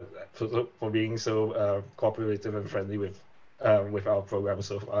for being so cooperative and friendly with our program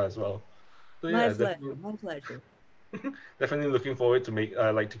so far as well. So My yeah, pleasure. My pleasure. definitely looking forward to make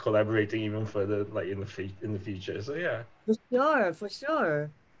like to collaborating even further like in the future. So yeah. For sure. For sure.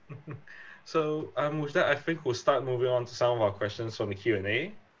 So with that, I think we'll start moving on to some of our questions from the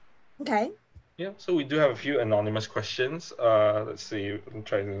Q&A. Okay. Yeah, so we do have a few anonymous questions. Let's see. I'm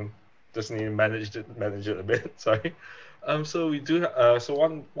trying to just need to manage it a bit. Sorry. So we do. So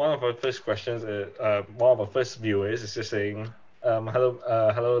one of our first questions, one of our first viewers is just saying,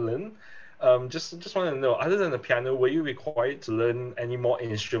 hello, Lynn. Just want to know, other than the piano, were you required to learn any more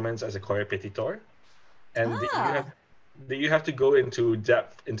instruments as a correpetitor? And Ah, did you have to go into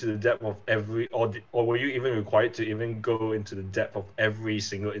the depth of every, or were you even required to even go into the depth of every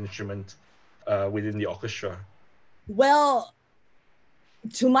single instrument within the orchestra? well,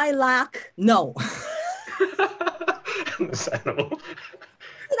 to my luck, no. Understandable.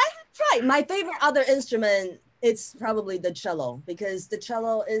 Right. My favorite other instrument, it's probably the cello because the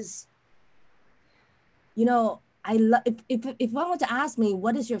cello is, if one were to ask me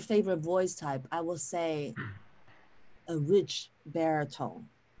what is your favorite voice type, I will say a rich baritone.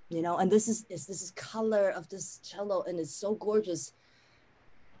 And this is color of this cello and it's so gorgeous.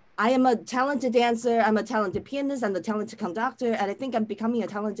 I am a talented dancer, I'm a talented pianist, I'm a talented conductor, and I think I'm becoming a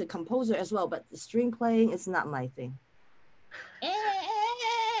talented composer as well, but the string playing is not my thing.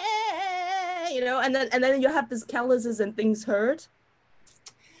 And then you have this calluses and things hurt.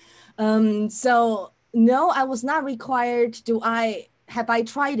 So no, I was not required. Have I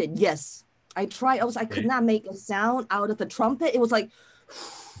tried it? Yes, I tried. I could Okay. not make a sound out of the trumpet. It was like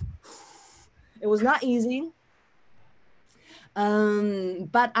it was not easy.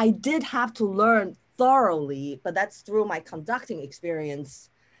 But I did have to learn thoroughly, but that's through my conducting experience,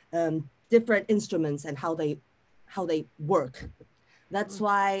 different instruments and how they work. That's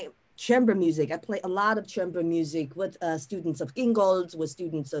why chamber music. I play a lot of chamber music with students of Ingold, with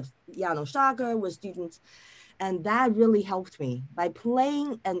students of Jano Sager, with students, and that really helped me by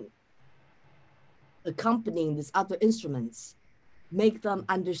playing and accompanying these other instruments, make them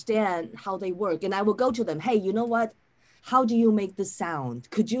understand how they work. And I will go to them, hey, you know what? how do you make this sound?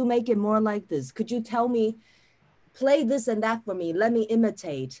 Could you make it more like this? Could you tell me, play this and that for me, let me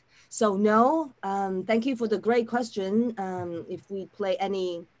imitate? So no, thank you for the great question. If we play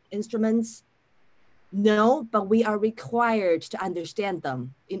any instruments, no, but we are required to understand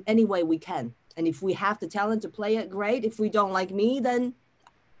them in any way we can. And if we have the talent to play it, great. If we don't, like me, then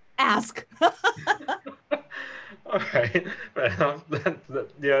ask. All right, fair enough.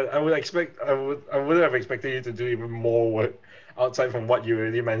 Yeah, I would have expected you to do even more work outside from what you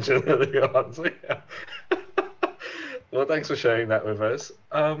already mentioned earlier on. So yeah. Well, thanks for sharing that with us.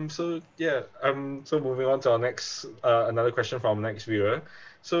 So yeah, so moving on to our next, another question from our next viewer.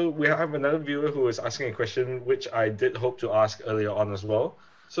 So we have another viewer who is asking a question which I did hope to ask earlier on as well.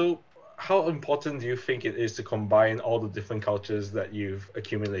 So, how important do you think it is to combine all the different cultures that you've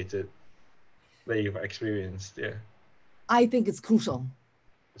accumulated, that you've experienced? Yeah, I think it's crucial.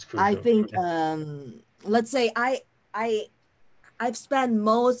 it's I crucial. think, Yeah. let's say I, I've spent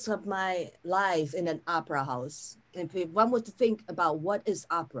most of my life in an opera house. If one were to think about what is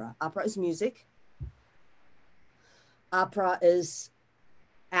opera, opera is music. Opera is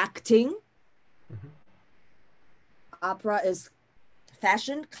acting. Mhm. Opera is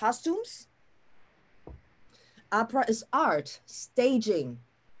fashion, costumes. Opera is art, staging.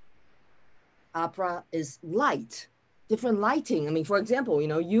 Opera is light, different lighting. I mean, for example,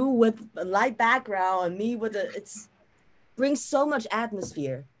 you with a light background and me with it's brings so much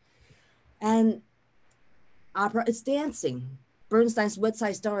atmosphere. And opera is dancing. Bernstein's West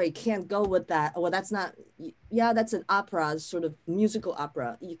Side Story can't go with that. Well, that's not, yeah, that's an opera, sort of musical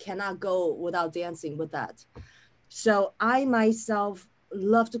opera. You cannot go without dancing with that. So I myself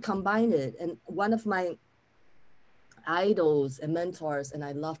love to combine it. And one of my idols and mentors, and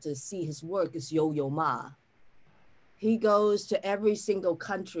I love to see his work, is Yo-Yo Ma. He goes to every single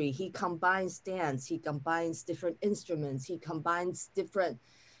country. He combines dance. He combines different instruments. He combines different.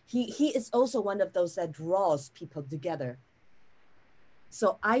 He is also one of those that draws people together.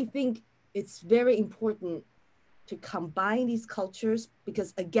 So I think it's very important to combine these cultures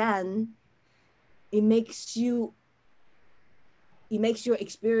because again, it makes your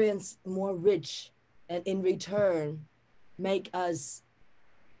experience more rich, and in return, make us.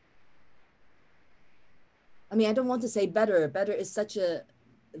 I mean, I don't want to say better. Better is such a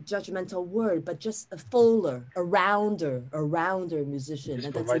judgmental word, but just a fuller, a rounder It musician, just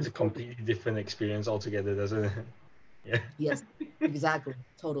and that's provides a important. completely different experience altogether, doesn't it? Yeah. Yes, exactly,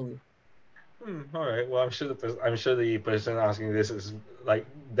 totally. All right. Well, I'm sure the person asking this is like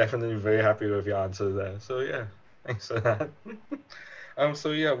definitely very happy with your answer there. So yeah, thanks for that.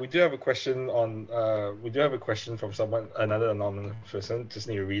 So yeah, we do have a question from someone, another anonymous person. Just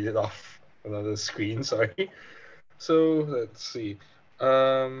need to read it off another screen. Sorry. So let's see.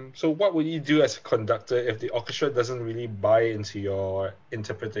 So what would you do as a conductor if the orchestra doesn't really buy into your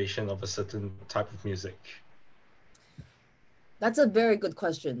interpretation of a certain type of music? That's a very good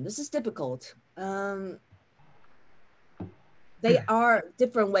question. This is difficult. They are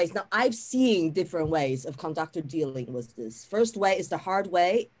different ways. Now, I've seen different ways of conductor dealing with this. First way is the hard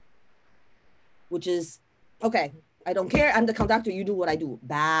way, which is, okay, I don't care. I'm the conductor. You do what I do.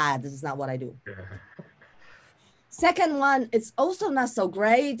 Bad. This is not what I do. Yeah. Second one, it's also not so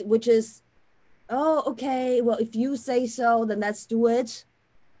great, which is, oh, okay, well, if you say so, then let's do it.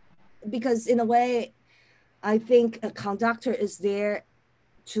 Because in a way, I think a conductor is there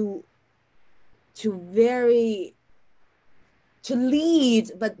to very to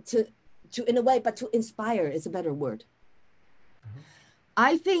lead, but to in a way, but to inspire is a better word. Mhm.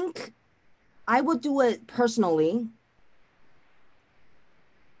 I think I would do it personally.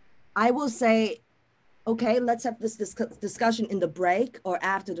 I will say, okay, let's have this discussion in the break or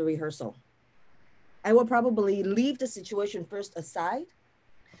after the rehearsal. I will probably leave the situation first aside,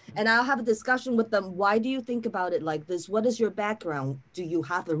 and I'll have a discussion with them. Why do you think about it like this? What is your background? Do you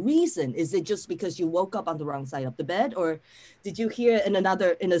have a reason? Is it just because you woke up on the wrong side of the bed, or did you hear in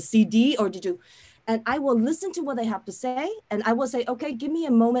a CD, or did you? And I will listen to what they have to say, and I will say, okay, give me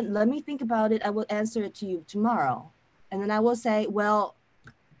a moment. Let me think about it. I will answer it to you tomorrow. And then I will say, well,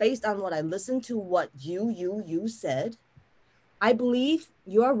 based on what I listened to, what you said, I believe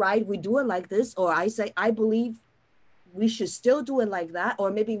you're right. We do it like this, or I say, I believe we should still do it like that,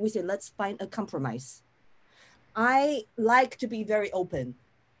 or maybe we say, let's find a compromise. I like to be very open.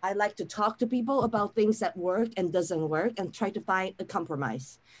 I like to talk to people about things that work and doesn't work and try to find a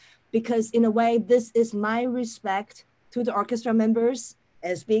compromise. Because in a way, this is my respect to the orchestra members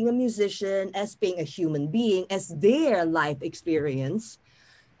as being a musician, as being a human being, as their life experience.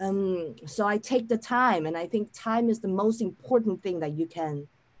 So I take the time, and I think time is the most important thing that you can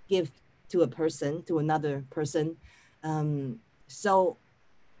give to a person, to another person. so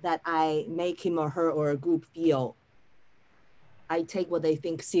that I make him or her or a group feel I take what they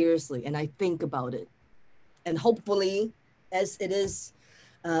think seriously and I think about it. And hopefully, as it is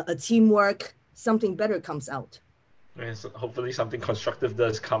a teamwork, something better comes out. Yeah, so hopefully something constructive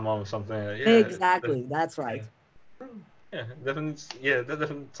does come out of something. Exactly, that's right. Yeah, definitely. Yeah, that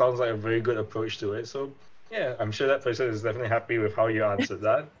definitely sounds like a very good approach to it. So yeah, I'm sure that person is definitely happy with how you answered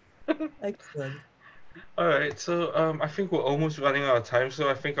that. Excellent. All right, so I think we're almost running out of time, so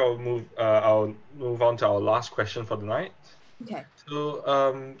I think I'll move on to our last question for the night. Okay.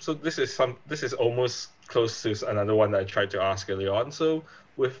 So this is almost close to another one that I tried to ask earlier on. So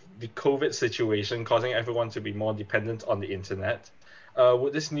with the COVID situation causing everyone to be more dependent on the internet,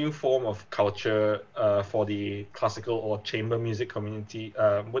 would this new form of culture for the classical or chamber music community,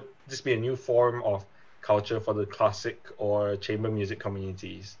 would this be a new form of culture for the classic or chamber music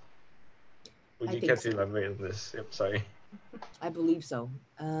communities? Would I you care think to so. elaborate on this? Yep, sorry. I believe so.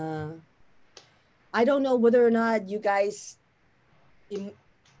 I don't know whether or not you guys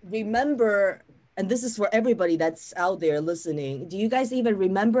remember, and this is for everybody that's out there listening. Do you guys even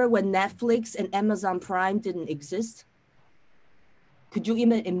remember when Netflix and Amazon Prime didn't exist? Could you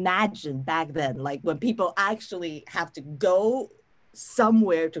even imagine back then, like when people actually have to go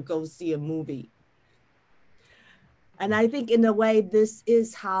somewhere to go see a movie? And I think in a way, this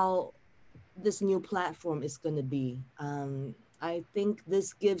is how this new platform is going to be. I think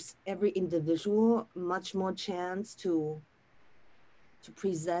this gives every individual much more chance to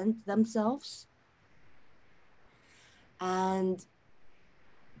present themselves and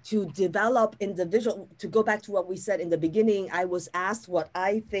to develop individual. To go back to what we said in the beginning, I was asked what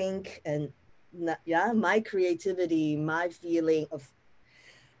I think, and yeah, my creativity, my feeling of,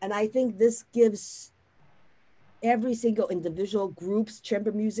 and I think this gives every single individual, groups,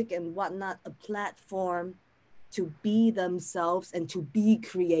 chamber music and whatnot, a platform to be themselves and to be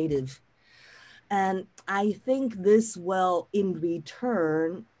creative. And I think this will in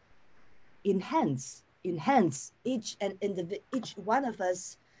return enhance each one of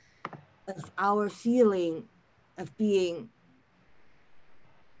us of our feeling of being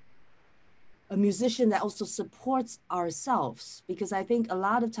a musician that also supports ourselves. Because I think a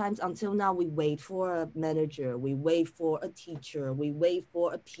lot of times until now we wait for a manager, we wait for a teacher, we wait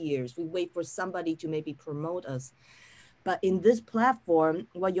for a peers, we wait for somebody to maybe promote us. But in this platform,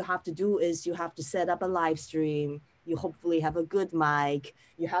 what you have to do is you have to set up a live stream. You hopefully have a good mic,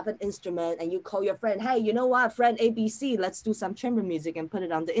 you have an instrument, and you call your friend, hey, you know what, friend ABC, let's do some chamber music and put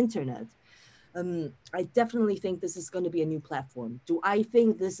it on the internet. I definitely think this is going to be a new platform. Do I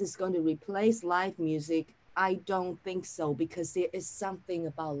think this is going to replace live music? I don't think so, because there is something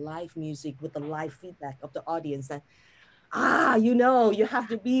about live music with the live feedback of the audience that, you have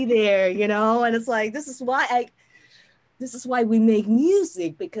to be there, and it's like, this is why we make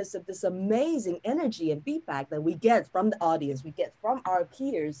music, because of this amazing energy and feedback that we get from the audience, we get from our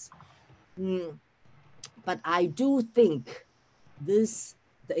peers. But I do think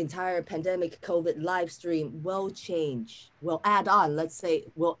the entire pandemic COVID live stream will change, will add on, let's say,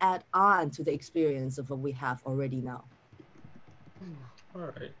 will add on to the experience of what we have already now. All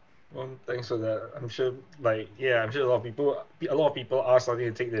right. Well, thanks for that. I'm sure a lot of people are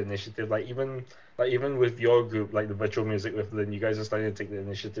starting to take the initiative. Even with your group, like the virtual music with Lynn, you guys are starting to take the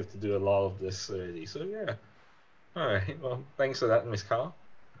initiative to do a lot of this already. So yeah. All right. Well, thanks for that, Miss Carl.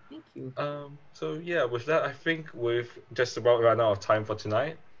 Thank you. So yeah, with that, I think we've just about run out of time for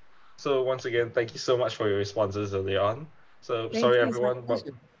tonight. So once again, thank you so much for your responses early on. So Thank sorry you. It's my everyone, but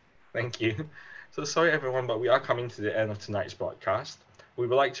pleasure. thank you. So sorry everyone, but we are coming to the end of tonight's broadcast. We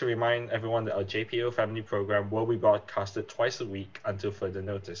would like to remind everyone that our JPO family program will be broadcasted twice a week until further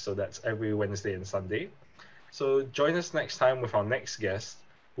notice. So that's every Wednesday and Sunday. So join us next time with our next guest,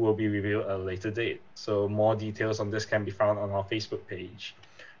 who will be revealed at a later date. So more details on this can be found on our Facebook page.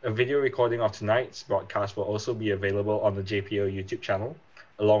 A video recording of tonight's broadcast will also be available on the JPO YouTube channel,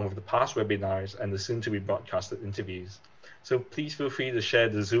 along with the past webinars and the soon-to-be broadcasted interviews. So please feel free to share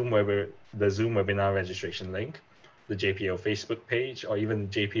the Zoom webinar registration link, the JPO Facebook page, or even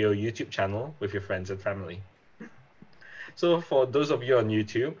the JPO YouTube channel with your friends and family. So for those of you on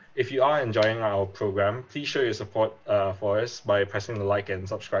YouTube, if you are enjoying our program, please show your support for us by pressing the like and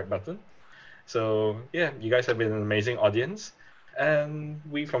subscribe button. So yeah, you guys have been an amazing audience. And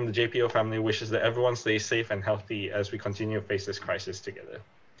we from the JPO family wishes that everyone stays safe and healthy as we continue to face this crisis together.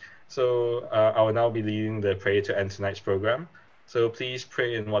 So I will now be leading the prayer to end tonight's program. So please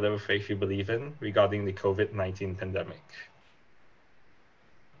pray in whatever faith you believe in regarding the COVID-19 pandemic.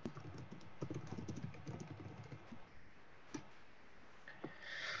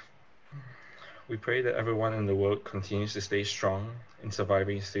 We pray that everyone in the world continues to stay strong in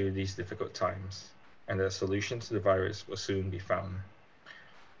surviving through these difficult times, and that a solution to the virus will soon be found.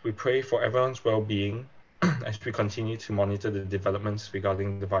 We pray for everyone's well-being as we continue to monitor the developments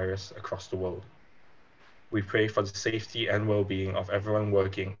regarding the virus across the world. We pray for the safety and well-being of everyone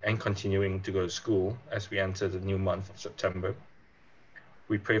working and continuing to go to school as we enter the new month of September.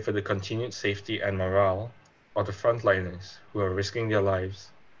 We pray for the continued safety and morale of the frontliners who are risking their lives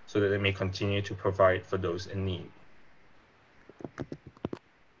so that they may continue to provide for those in need.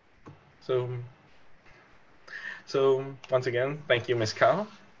 So once again, thank you, Ms. Kao,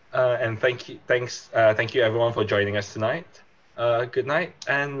 and thank you everyone for joining us tonight. Good night,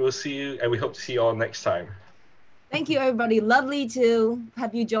 and we hope to see you all next time. Thank you, everybody. Lovely to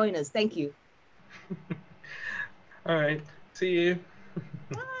have you join us. Thank you. All right, see you.